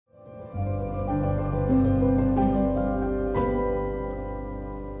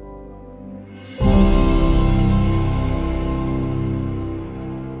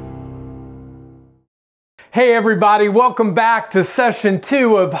Hey everybody, welcome back to session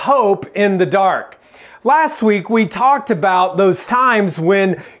 2 of Hope in the Dark. Last week we talked about those times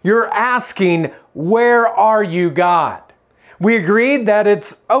when you're asking, where are you, God? We agreed that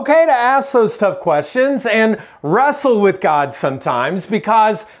it's okay to ask those tough questions and wrestle with God sometimes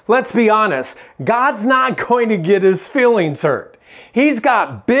because, let's be honest, God's not going to get his feelings hurt. He's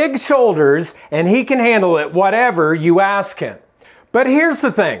got big shoulders and he can handle it, whatever you ask him. But here's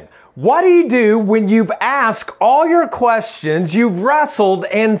the thing. What do you do when you've asked all your questions, you've wrestled,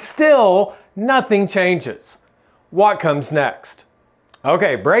 and still nothing changes? What comes next?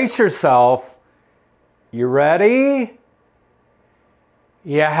 Okay, brace yourself. You ready?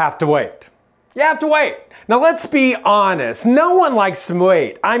 You have to wait. You have to wait. Now let's be honest. No one likes to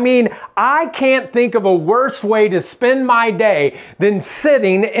wait. I mean, I can't think of a worse way to spend my day than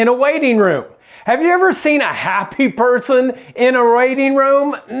sitting in a waiting room. Have you ever seen a happy person in a waiting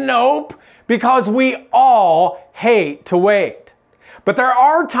room? Nope, because we all hate to wait. But there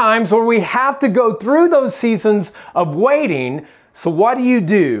are times where we have to go through those seasons of waiting. So what do you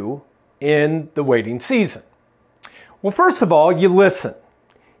do in the waiting season? Well, first of all, you listen.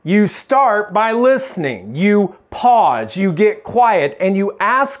 You start by listening. You pause, you get quiet, and you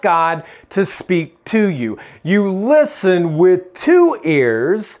ask God to speak to you. You listen with 2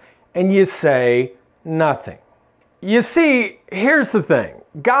 ears and you say nothing. You see, here's the thing.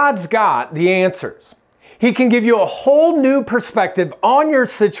 God's got the answers. He can give you a whole new perspective on your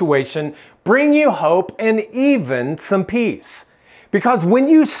situation, bring you hope, and even some peace. Because when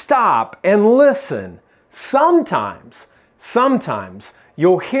you stop and listen, sometimes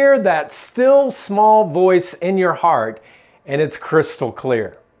you'll hear that still small voice in your heart, and it's crystal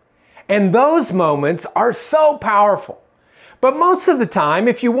clear. And those moments are so powerful. But most of the time,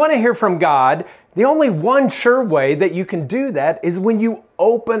 if you want to hear from God, the only one sure way that you can do that is when you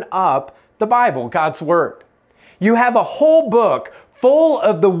open up the Bible, God's Word. You have a whole book full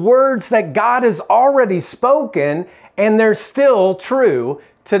of the words that God has already spoken, and they're still true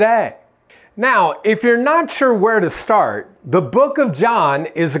today. Now, if you're not sure where to start, the book of John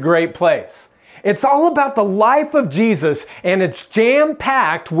is a great place. It's all about the life of Jesus, and it's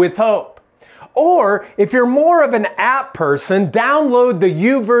jam-packed with hope. Or if you're more of an app person, download the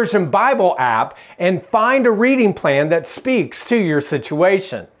YouVersion Bible app and find a reading plan that speaks to your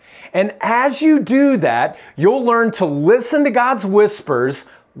situation. And as you do that, you'll learn to listen to God's whispers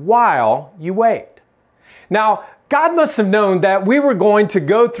while you wait. Now, God must have known that we were going to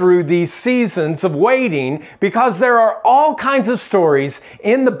go through these seasons of waiting because there are all kinds of stories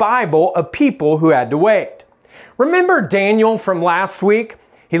in the Bible of people who had to wait. Remember Daniel from last week?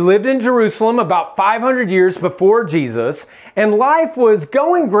 He lived in Jerusalem about 500 years before Jesus, and life was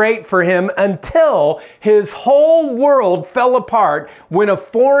going great for him until his whole world fell apart when a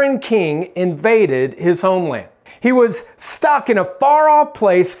foreign king invaded his homeland. He was stuck in a far-off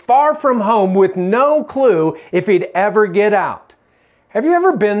place, far from home, with no clue if he'd ever get out. Have you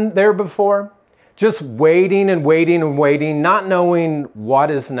ever been there before? Just waiting and waiting and waiting, not knowing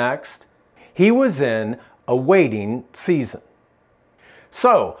what is next? He was in a waiting season.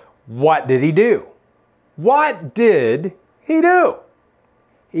 So, what did he do? What did he do?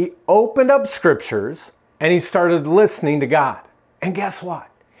 He opened up scriptures and he started listening to God. And guess what?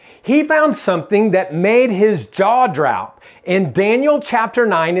 He found something that made his jaw drop. In Daniel chapter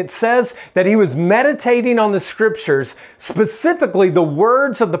 9, it says that he was meditating on the scriptures, specifically the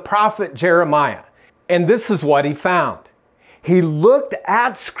words of the prophet Jeremiah. And this is what he found. He looked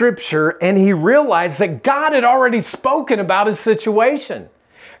at scripture and he realized that God had already spoken about his situation.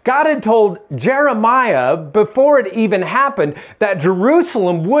 God had told Jeremiah before it even happened that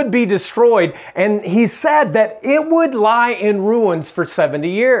Jerusalem would be destroyed, and he said that it would lie in ruins for 70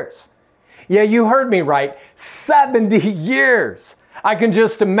 years. Yeah, you heard me right, 70 years. I can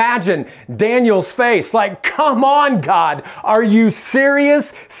just imagine Daniel's face like, come on, God, are you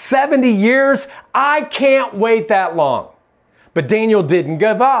serious? 70 years? I can't wait that long. But Daniel didn't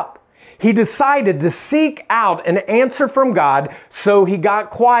give up. He decided to seek out an answer from God, so he got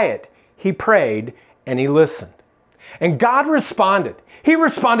quiet. He prayed and he listened. And God responded. He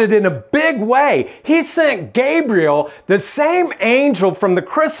responded in a big way. He sent Gabriel, the same angel from the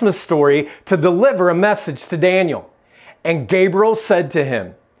Christmas story, to deliver a message to Daniel. And Gabriel said to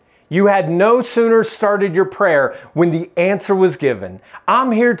him, "You had no sooner started your prayer when the answer was given.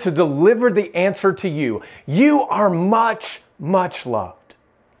 I'm here to deliver the answer to you. You are much, much loved."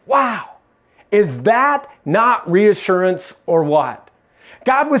 Wow! Is that not reassurance or what?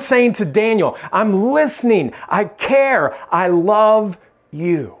 God was saying to Daniel, I'm listening, I care, I love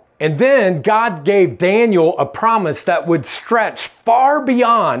you. And then God gave Daniel a promise that would stretch far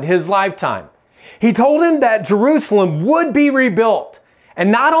beyond his lifetime. He told him that Jerusalem would be rebuilt.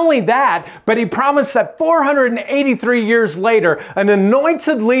 And not only that, but he promised that 483 years later, an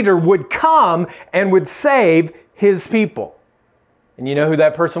anointed leader would come and would save his people. And you know who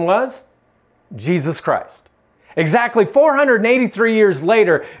that person was? Jesus Christ. Exactly 483 years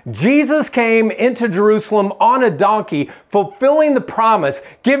later, Jesus came into Jerusalem on a donkey, fulfilling the promise,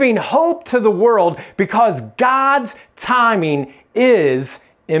 giving hope to the world because God's timing is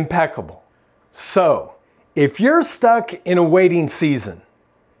impeccable. So, if you're stuck in a waiting season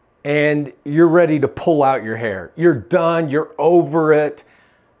and you're ready to pull out your hair, you're done, you're over it,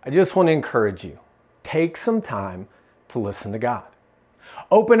 I just want to encourage you, take some time to listen to God.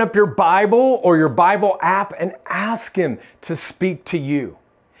 Open up your Bible or your Bible app and ask Him to speak to you.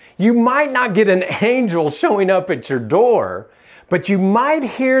 You might not get an angel showing up at your door, but you might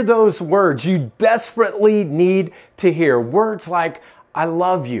hear those words you desperately need to hear. Words like, I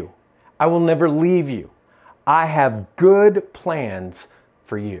love you. I will never leave you. I have good plans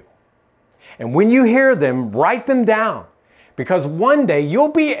for you. And when you hear them, write them down. Because one day you'll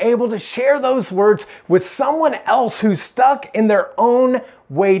be able to share those words with someone else who's stuck in their own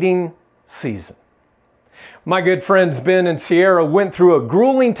waiting season. My good friends Ben and Sierra went through a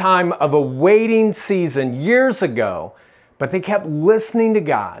grueling time of a waiting season years ago, but they kept listening to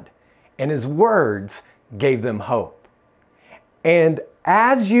God, and His words gave them hope. And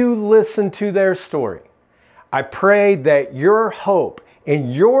as you listen to their story, I pray that your hope in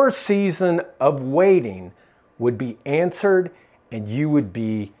your season of waiting would be answered and you would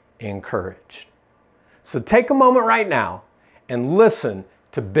be encouraged. So take a moment right now and listen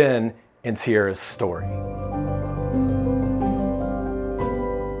to Ben and Sierra's story.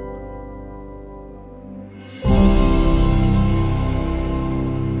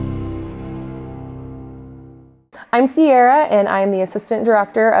 I'm Sierra, and I'm the Assistant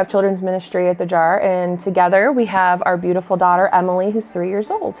Director of Children's Ministry at the JAR, and together we have our beautiful daughter, Emily, who's 3 years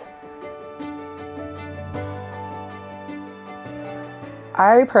old.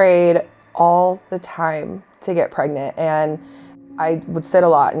 I prayed all the time to get pregnant, and I would sit a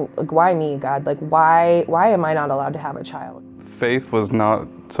lot and like, why me, God? Like, why am I not allowed to have a child? Faith was not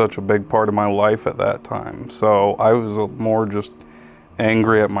such a big part of my life at that time, so I was more just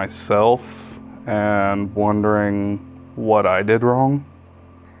angry at myself and wondering what I did wrong.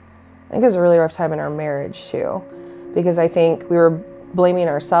 I think it was a really rough time in our marriage too, because I think we were blaming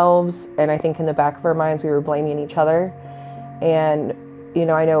ourselves, and I think in the back of our minds we were blaming each other. And you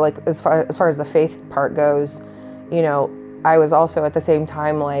know, I know like as far as the faith part goes, you know, I was also at the same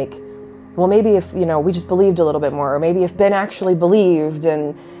time like, well, maybe if, you know, we just believed a little bit more, or maybe if Ben actually believed,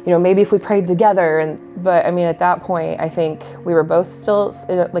 and, you know, maybe if we prayed together. But I mean, at that point, I think we were both still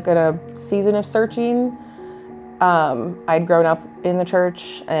in a season of searching. I'd grown up in the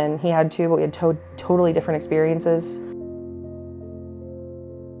church and he had too, but we had totally different experiences.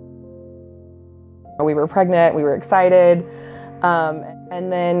 We were pregnant, we were excited.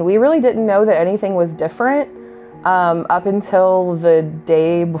 And then we really didn't know that anything was different up until the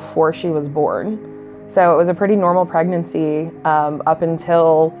day before she was born. So it was a pretty normal pregnancy up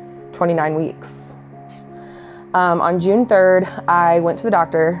until 29 weeks. On June 3rd, I went to the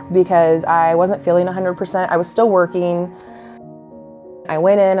doctor because I wasn't feeling 100%. I was still working. I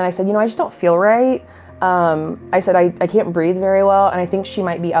went in and I said, you know, I just don't feel right. I said, I can't breathe very well, and I think she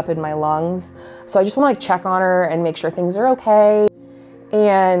might be up in my lungs. So I just want to like check on her and make sure things are okay.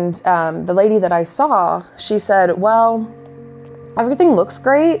 And the lady that I saw, she said, well, everything looks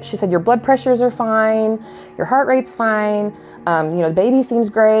great. She said, your blood pressures are fine, your heart rate's fine, you know, the baby seems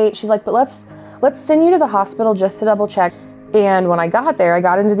great. She's like, but let's send you to the hospital just to double check. And when I got there, I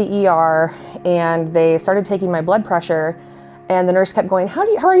got into the ER and they started taking my blood pressure, and the nurse kept going, how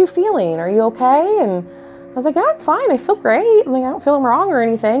are you feeling? Are you okay? And I was like, yeah, I'm fine. I feel great. I'm like, I don't feel wrong or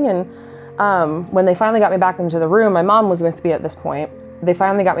anything. And when they finally got me back into the room, my mom was with me at this point. They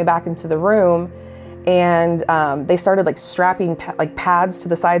finally got me back into the room, and they started like strapping like pads to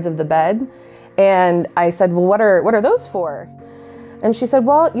the sides of the bed. And I said, well, what are those for? And she said,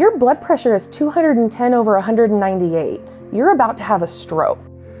 well, your blood pressure is 210 over 198. You're about to have a stroke.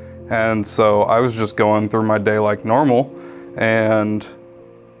 And so I was just going through my day like normal, and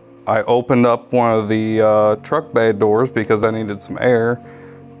I opened up one of the truck bay doors because I needed some air,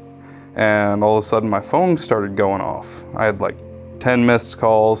 and all of a sudden my phone started going off. I had like 10 missed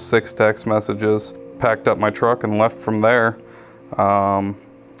calls, 6 text messages, packed up my truck and left from there.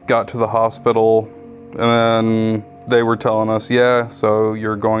 Got to the hospital, and then they were telling us, yeah, so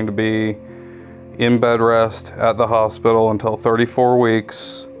you're going to be in bed rest at the hospital until 34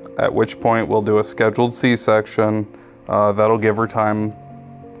 weeks, at which point we'll do a scheduled C-section. That'll give her time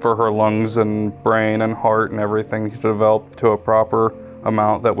for her lungs and brain and heart and everything to develop to a proper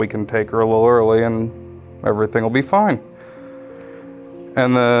amount that we can take her a little early and everything will be fine.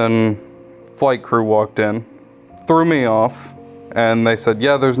 And then flight crew walked in, threw me off, and they said,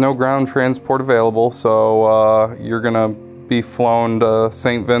 yeah, there's no ground transport available, so you're gonna be flown to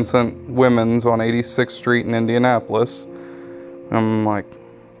St. Vincent Women's on 86th Street in Indianapolis. I'm like,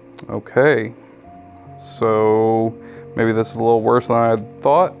 okay, so maybe this is a little worse than I had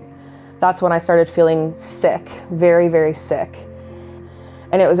thought. That's when I started feeling sick, very, very sick.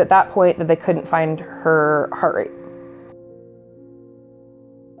 And it was at that point that they couldn't find her heart rate.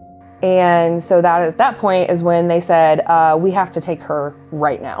 And so at that point is when they said, we have to take her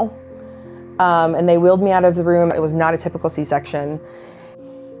right now. And they wheeled me out of the room. It was not a typical C-section.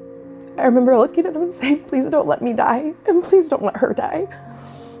 I remember looking at them and saying, please don't let me die, and please don't let her die.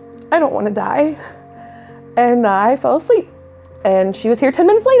 I don't want to die. And I fell asleep, and she was here 10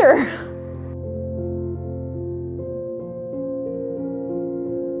 minutes later.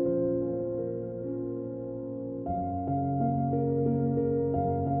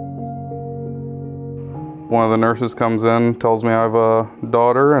 One of the nurses comes in, tells me I have a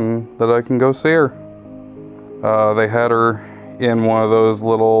daughter and that I can go see her. They had her in one of those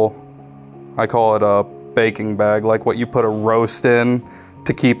little, I call it a baking bag, like what you put a roast in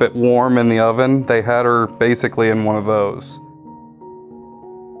to keep it warm in the oven. They had her basically in one of those.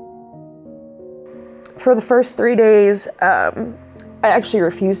 For the first 3 days, I actually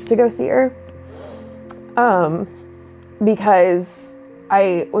refused to go see her because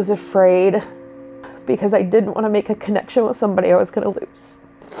I was afraid, because I didn't want to make a connection with somebody I was going to lose.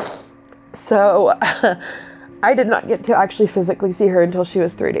 So I did not get to actually physically see her until she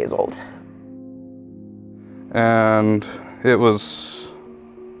was 3 days old. And it was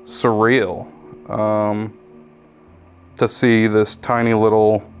surreal to see this tiny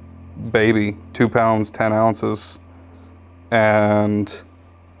little baby, 2 pounds, 10 ounces. And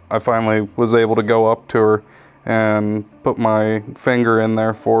I finally was able to go up to her and put my finger in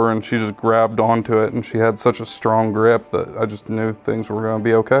there for her, and she just grabbed onto it, and she had such a strong grip that I just knew things were going to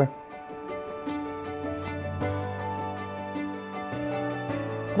be okay.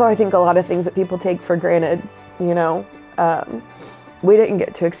 So I think a lot of things that people take for granted, you know, we didn't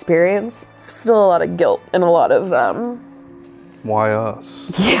get to experience. Still a lot of guilt and a lot of Why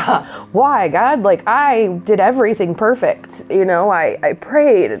us? yeah, why, God? Like, I did everything perfect, you know, I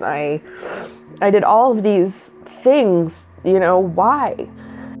prayed and I did all of these things, you know, why?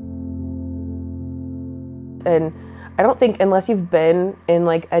 And I don't think, unless you've been in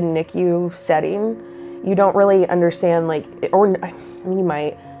like a NICU setting, you don't really understand, like, or I mean, you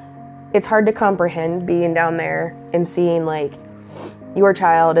might. It's hard to comprehend being down there and seeing like your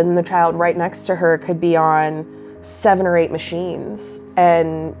child and the child right next to her could be on 7 or 8 machines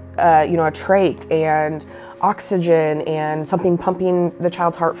and, you know, a trach and oxygen and something pumping the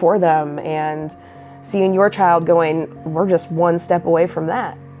child's heart for them, and seeing your child going, we're just one step away from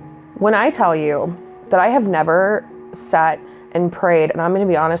that. When I tell you that I have never sat and prayed, and I'm gonna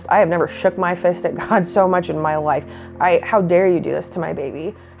be honest, I have never shook my fist at God so much in my life. How dare you do this to my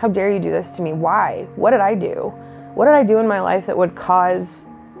baby? How dare you do this to me? Why? What did I do? What did I do in my life that would cause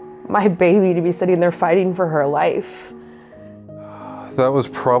my baby to be sitting there fighting for her life? That was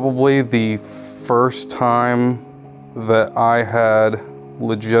probably the first time that I had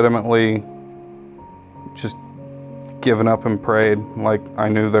legitimately just given up and prayed. Like, I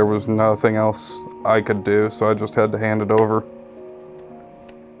knew there was nothing else I could do, so I just had to hand it over.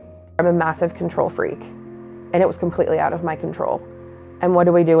 I'm a massive control freak, and it was completely out of my control. And what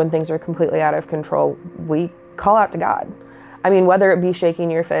do we do when things are completely out of control? We call out to God. I mean, whether it be shaking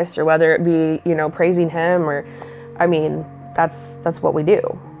your fist or whether it be, you know, praising Him, or, I mean, that's what we do.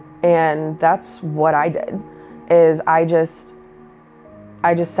 And that's what I did, is I just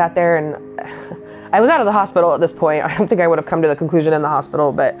sat there, and I was out of the hospital at this point. I don't think I would have come to the conclusion in the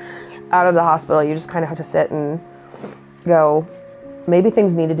hospital, but out of the hospital, you just kind of have to sit and go, maybe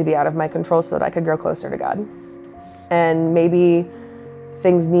things needed to be out of my control so that I could grow closer to God. And maybe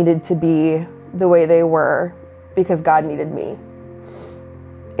things needed to be the way they were because God needed me.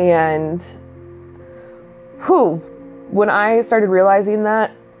 And when I started realizing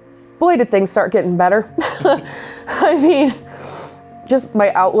that, boy, did things start getting better. I mean, just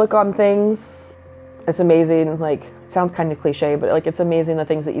my outlook on things, it's amazing. Like, it sounds kind of cliche, but like, it's amazing the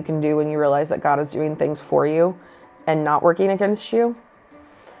things that you can do when you realize that God is doing things for you and not working against you.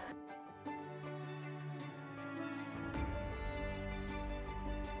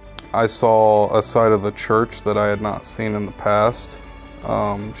 I saw a side of the church that I had not seen in the past.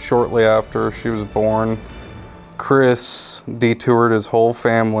 Shortly after she was born, Chris detoured his whole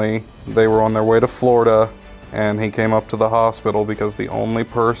family. They were on their way to Florida, and he came up to the hospital because the only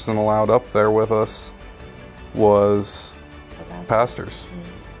person allowed up there with us was pastors,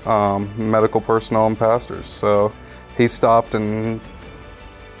 medical personnel and pastors. So he stopped, and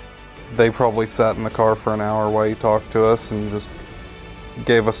they probably sat in the car for an hour while he talked to us and just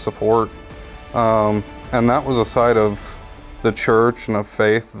gave us support. And that was a side of the church and of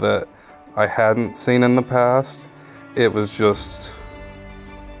faith that I hadn't seen in the past. It was just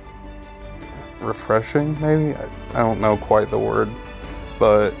refreshing, maybe? I don't know quite the word,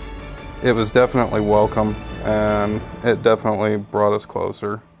 but it was definitely welcome, and it definitely brought us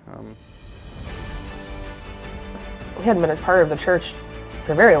closer. We hadn't been a part of the church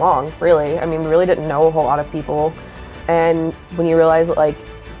for very long, really. I mean, we really didn't know a whole lot of people. And when you realize that, like,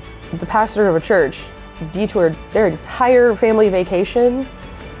 the pastor of a church detoured their entire family vacation,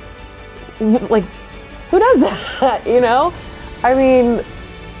 like, who does that, you know? I mean,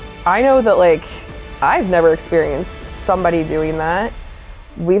 I know that, like, I've never experienced somebody doing that.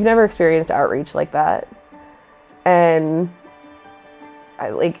 We've never experienced outreach like that. And I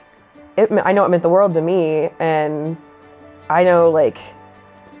know it meant the world to me, and I know, like,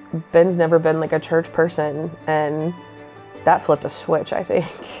 Ben's never been like a church person, and that flipped a switch, I think.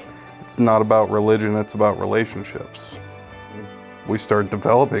 It's not about religion, it's about relationships. We started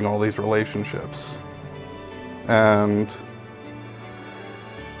developing all these relationships and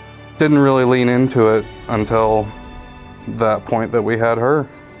didn't really lean into it until that point that we had her.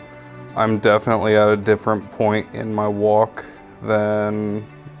 I'm definitely at a different point in my walk than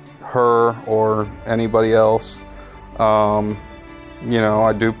her or anybody else. You know,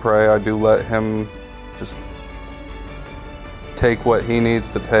 I do pray, I do let him just take what he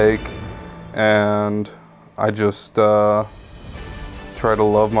needs to take, and I just try to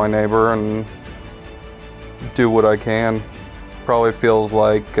love my neighbor and do what I can. Probably feels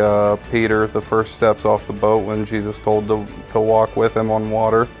like Peter, the first steps off the boat when Jesus told to walk with him on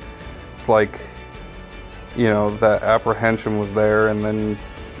water. It's like, you know, that apprehension was there, and then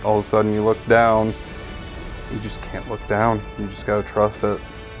all of a sudden you look down. You just can't look down. You just gotta trust it.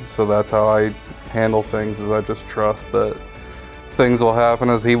 So that's how I handle things, is I just trust that things will happen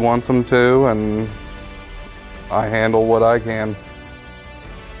as he wants them to, and I handle what I can.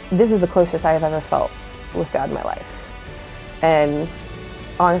 This is the closest I have ever felt with God in my life. And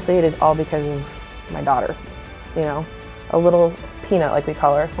honestly, it is all because of my daughter. You know, a little peanut, like we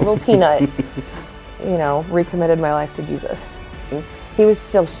call her, a little peanut, you know, recommitted my life to Jesus. And he was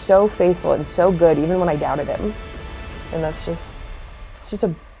still so faithful and so good, even when I doubted him. And it's just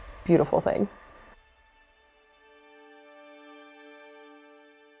a beautiful thing.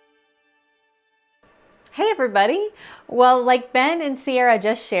 Hey everybody! Well, like Ben and Sierra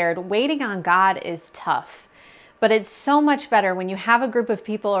just shared, waiting on God is tough. But it's so much better when you have a group of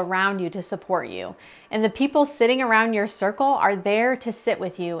people around you to support you. And the people sitting around your circle are there to sit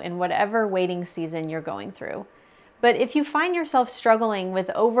with you in whatever waiting season you're going through. But if you find yourself struggling with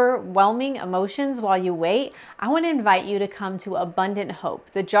overwhelming emotions while you wait, I want to invite you to come to Abundant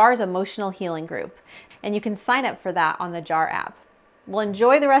Hope, the JAR's emotional healing group. And you can sign up for that on the JAR app. Well,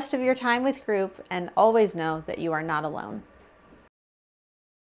 enjoy the rest of your time with group, and always know that you are not alone.